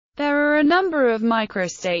a number of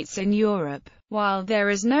microstates in Europe. While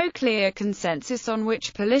there is no clear consensus on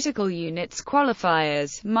which political units qualify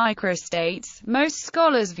as microstates, most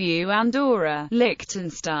scholars view Andorra,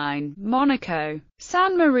 Liechtenstein, Monaco,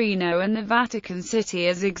 San Marino and the Vatican City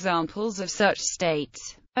as examples of such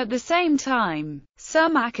states. At the same time,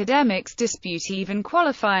 some academics dispute even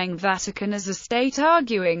qualifying Vatican as a state,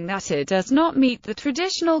 arguing that it does not meet the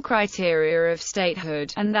traditional criteria of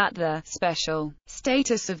statehood, and that the special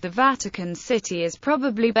status of the Vatican City is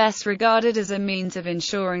probably best regarded as a means of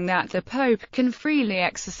ensuring that the Pope can freely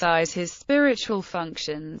exercise his spiritual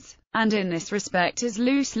functions, and in this respect is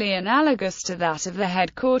loosely analogous to that of the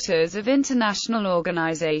headquarters of international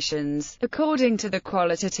organizations, according to the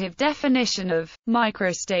qualitative definition of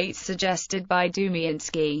microstates suggested by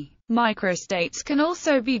Dumiansky. Microstates can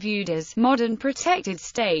also be viewed as modern protected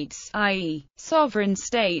states, i.e., sovereign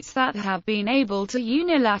states that have been able to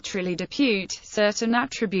unilaterally depute certain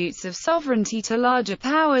attributes of sovereignty to larger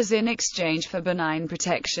powers in exchange for benign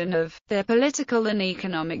protection of their political and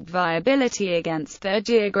economic viability against their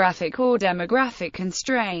geographic or demographic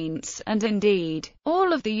constraints, and indeed,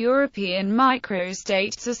 all of the European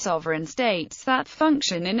microstates are sovereign states that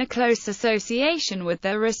function in a close association with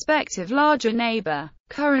their respective larger neighbor.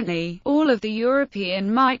 Currently, all of the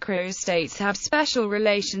European microstates have special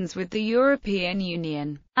relations with the European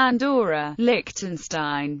Union. Andorra,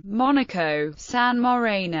 Liechtenstein, Monaco, San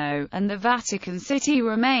Marino, and the Vatican City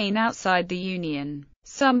remain outside the Union.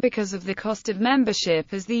 Some because of the cost of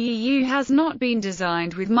membership, as the EU has not been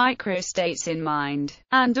designed with microstates in mind.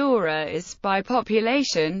 Andorra is, by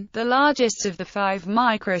population, the largest of the 5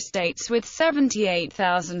 microstates with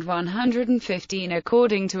 78,115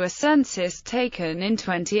 according to a census taken in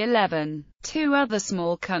 2011. 2 other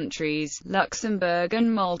small countries, Luxembourg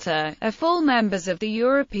and Malta, are full members of the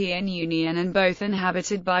European Union and both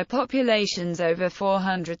inhabited by populations over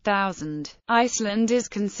 400,000. Iceland is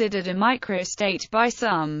considered a microstate by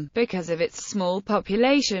some, because of its small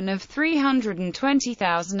population of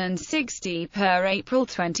 320,060 per April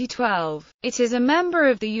 2012. It is a member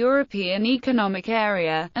of the European Economic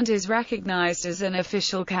Area, and is recognized as an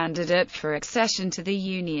official candidate for accession to the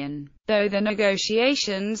Union, though the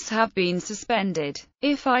negotiations have been suspended.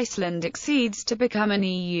 If Iceland accedes to become an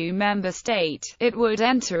EU member state, it would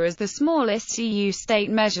enter as the smallest EU state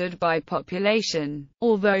measured by population,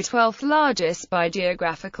 although 12th largest by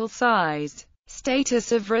geographical size.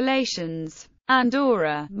 Status of relations.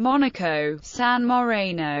 Andorra, Monaco, San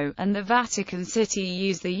Marino, and the Vatican City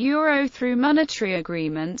use the euro through monetary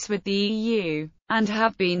agreements with the EU, and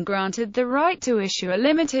have been granted the right to issue a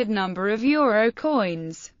limited number of euro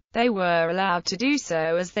coins. They were allowed to do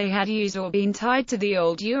so as they had used or been tied to the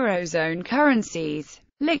old Eurozone currencies.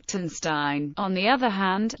 Liechtenstein, on the other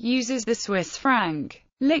hand, uses the Swiss franc.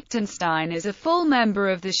 Liechtenstein is a full member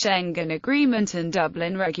of the Schengen Agreement and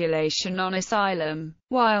Dublin Regulation on Asylum,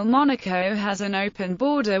 while Monaco has an open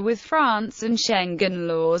border with France and Schengen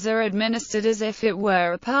laws are administered as if it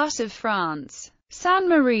were a part of France. San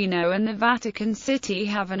Marino and the Vatican City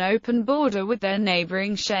have an open border with their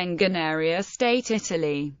neighboring Schengen area state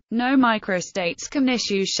Italy. No microstates can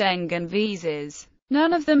issue Schengen visas.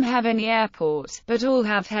 None of them have any airport, but all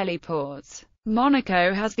have heliports.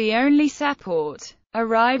 Monaco has the only seaport.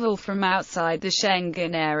 Arrival from outside the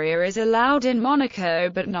Schengen area is allowed in Monaco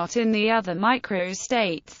but not in the other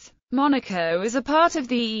microstates. Monaco is a part of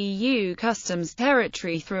the EU customs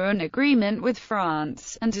territory through an agreement with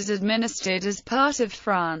France, and is administered as part of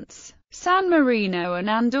France. San Marino and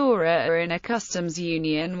Andorra are in a customs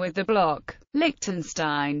union with the bloc.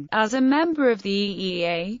 Liechtenstein, as a member of the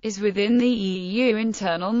EEA, is within the EU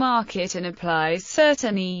internal market and applies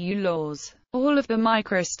certain EU laws. All of the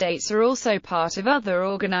microstates are also part of other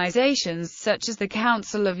organizations such as the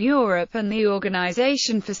Council of Europe and the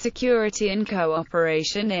Organization for Security and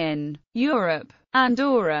Cooperation in Europe.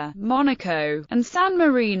 Andorra, Monaco, and San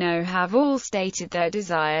Marino have all stated their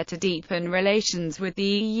desire to deepen relations with the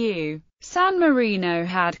EU. San Marino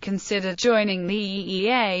had considered joining the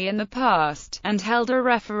EEA in the past, and held a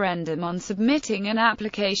referendum on submitting an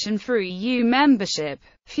application for EU membership.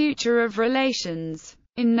 Future of relations.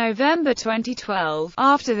 In November 2012,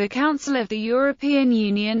 after the Council of the European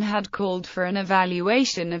Union had called for an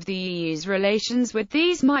evaluation of the EU's relations with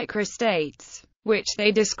these microstates, which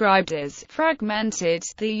they described as fragmented,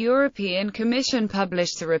 the European Commission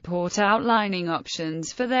published a report outlining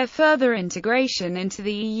options for their further integration into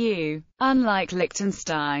the EU. Unlike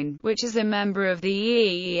Liechtenstein, which is a member of the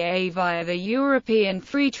EEA via the European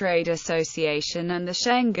Free Trade Association and the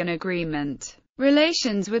Schengen Agreement,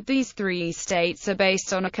 relations with these 3 states are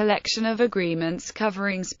based on a collection of agreements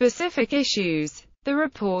covering specific issues. The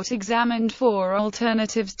report examined 4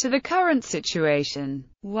 alternatives to the current situation.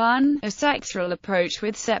 1. A sectoral approach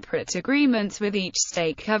with separate agreements with each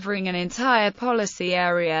state covering an entire policy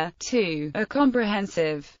area. 2. A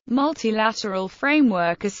comprehensive, multilateral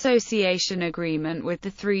framework association agreement with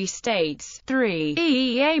the 3 states. 3.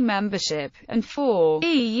 EEA membership. And 4.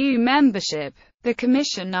 EU membership. The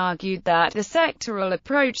Commission argued that the sectoral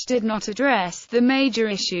approach did not address the major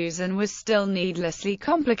issues and was still needlessly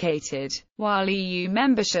complicated, while EU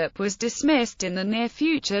membership was dismissed in the near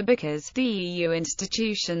future because the EU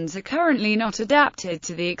institutions are currently not adapted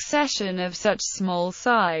to the accession of such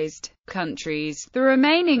small-sized countries. The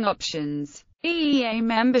remaining options, EEA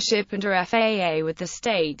membership and a FAA with the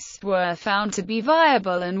states, were found to be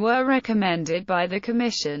viable and were recommended by the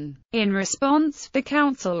Commission. In response, the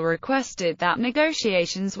Council requested that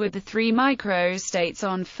negotiations with the 3 microstates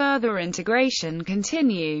on further integration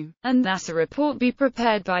continue, and that a report be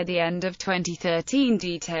prepared by the end of 2013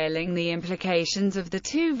 detailing the implications of the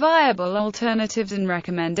 2 viable alternatives and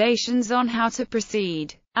recommendations on how to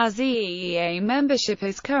proceed. As EEA membership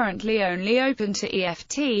is currently only open to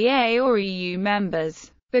EFTA or EU members,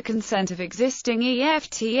 the consent of existing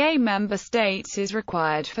EFTA member states is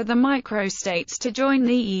required for the microstates to join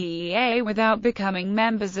the EEA without becoming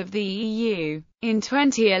members of the EU. In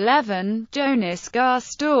 2011, Jonas Gahr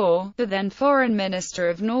Støre, the then Foreign Minister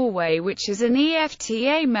of Norway, which is an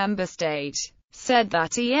EFTA member state, said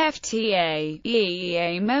that EFTA-EEA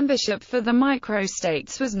membership for the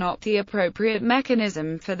microstates was not the appropriate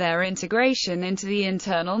mechanism for their integration into the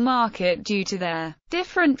internal market due to their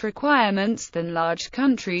different requirements than large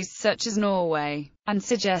countries such as Norway, and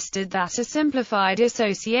suggested that a simplified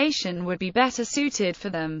association would be better suited for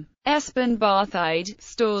them. Espen Barth Eide,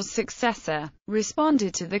 Støre's successor,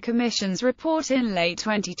 responded to the Commission's report in late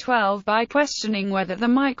 2012 by questioning whether the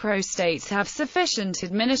microstates have sufficient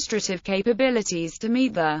administrative capabilities to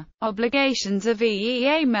meet the obligations of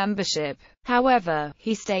EEA membership. However,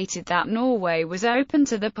 he stated that Norway was open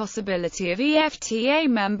to the possibility of EFTA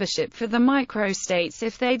membership for the microstates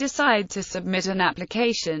if they decide to submit an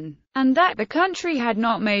application, and that the country had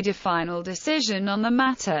not made a final decision on the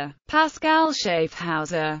matter. Pascal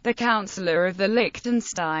Schaffhauser, the councillor of the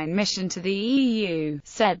Liechtenstein mission to the EU,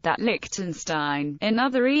 said that Liechtenstein,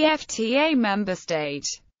 another EFTA member state,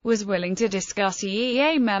 was willing to discuss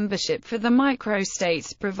EEA membership for the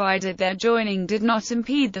microstates provided their joining did not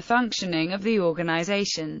impede the functioning of the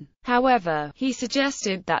organization. However, he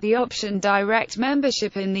suggested that the option direct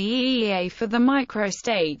membership in the EEA for the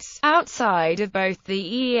microstates, outside of both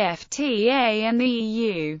the EFTA and the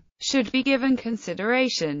EU, should be given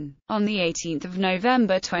consideration. On the 18th of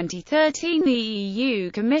November 2013, the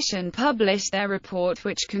EU Commission published their report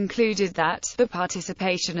which concluded that the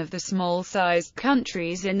participation of the small-sized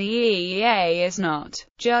countries in the EEA is not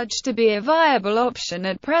judged to be a viable option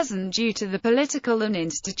at present due to the political and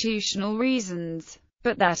institutional reasons,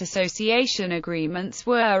 but that association agreements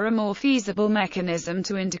were a more feasible mechanism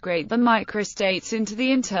to integrate the microstates into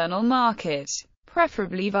the internal market,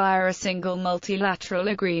 preferably via a single multilateral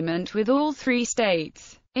agreement with all 3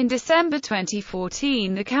 states. In December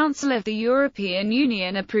 2014, the Council of the European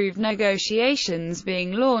Union approved negotiations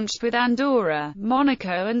being launched with Andorra,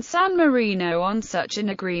 Monaco and San Marino on such an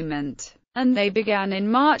agreement, and they began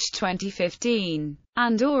in March 2015.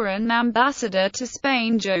 Andorran ambassador to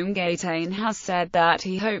Spain Joan Gaitán has said that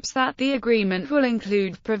he hopes that the agreement will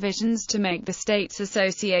include provisions to make the states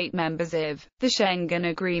associate members of the Schengen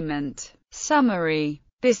Agreement. Summary.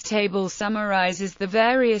 This table summarizes the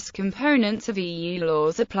various components of EU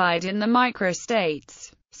laws applied in the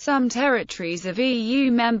microstates. Some territories of EU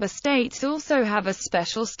member states also have a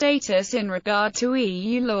special status in regard to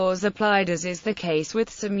EU laws applied, as is the case with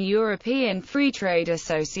some European Free Trade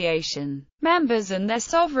Association members and their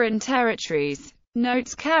sovereign territories.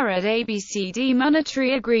 Notes: ABCD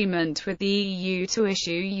monetary agreement with the EU to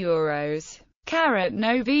issue euros.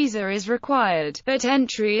 No visa is required, but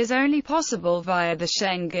entry is only possible via the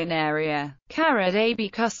Schengen area. AB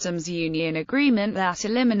Customs Union agreement that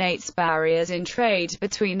eliminates barriers in trade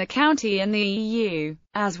between the county and the EU,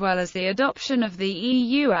 as well as the adoption of the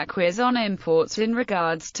EU acquis on imports in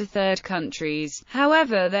regards to third countries.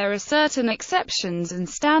 However, there are certain exceptions and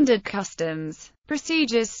standard customs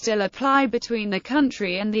procedures still apply between the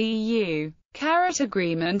country and the EU.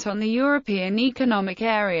 Agreement on the European Economic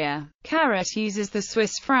Area. Uses the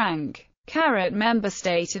Swiss franc. Member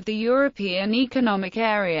state of the European Economic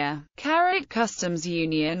Area. Customs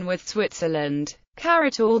Union with Switzerland.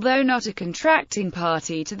 Although not a contracting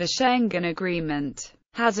party to the Schengen Agreement,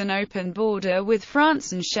 has an open border with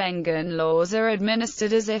France and Schengen laws are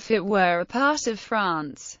administered as if it were a part of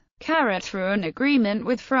France. Through an agreement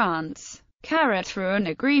with France. through an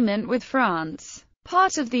agreement with France.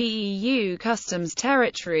 Part of the EU customs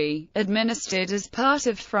territory, administered as part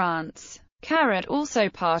of France. Also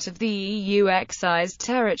part of the EU excise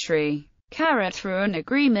territory. Through an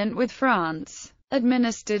agreement with France.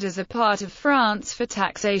 Administered as a part of France for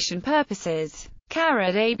taxation purposes.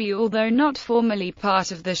 AB, although not formally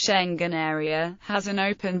part of the Schengen area, has an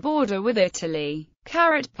open border with Italy.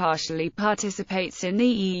 Partially participates in the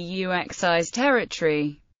EU excise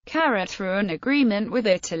territory. Through an agreement with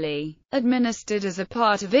Italy. Administered as a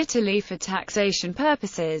part of Italy for taxation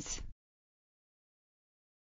purposes.